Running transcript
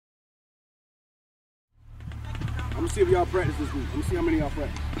me see if y'all practice this week. Let me see how many y'all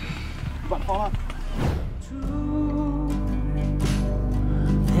practice. About to fall out?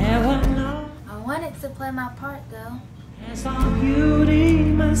 I wanted to play my part though. As our beauty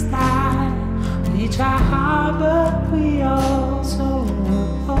must die, we try hard, but we also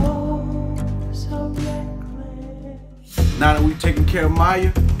so reckless. Now that we've taken care of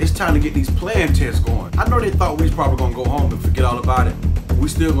Maya, it's time to get these playing tests going. I know they thought we was probably gonna go home and forget all about it. We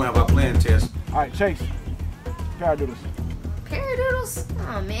still gonna have our playing tests. All right, Chase, paradiddles. Paradiddles?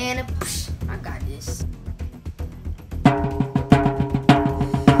 Oh man, I got this.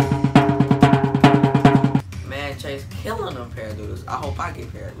 Man, Chase killing them paradiddles. I hope I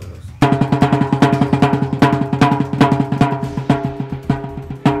get paradiddles.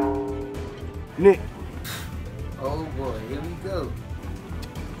 Nick. Oh boy, here we go.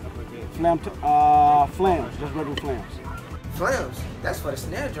 Flams, just regular flams. Flams? That's for the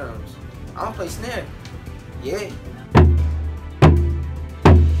snare drums. I don't play snare. Yeah.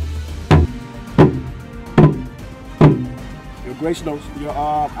 Your grace notes,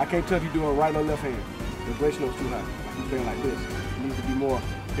 I can't tell if you're doing right or left hand. Your grace notes too high. Like you're playing like this. It needs to be more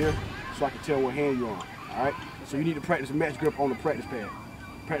here so I can tell what hand you're on. Alright? So you need to practice a match grip on the practice pad.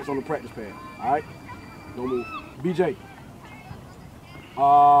 Practice on the practice pad. Alright? Don't move. BJ.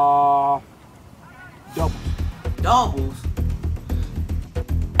 Doubles. Doubles?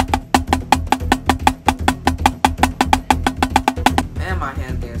 And my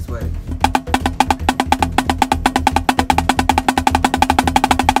hand getting sweaty.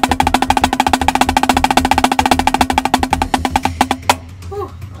 Whew,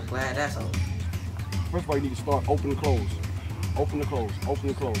 I'm glad that's over. First of all, you need to start open and close. Open and close, open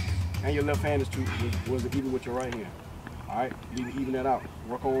and close. And your left hand is was even with your right hand. Alright? You need to even that out.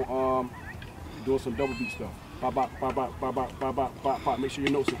 Work on doing some double beat stuff. Bop, bop, bop, bop, bop, bop, bop, bop, bop, bop. Make sure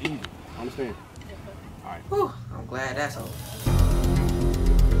your notes are even. Understand? Alright. Whew, I'm glad that's over.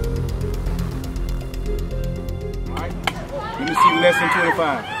 Alright? Let me see lesson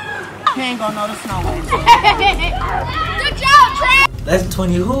 25. He ain't gonna notice no way. Good job, Trey! Lesson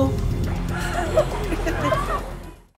 20 who?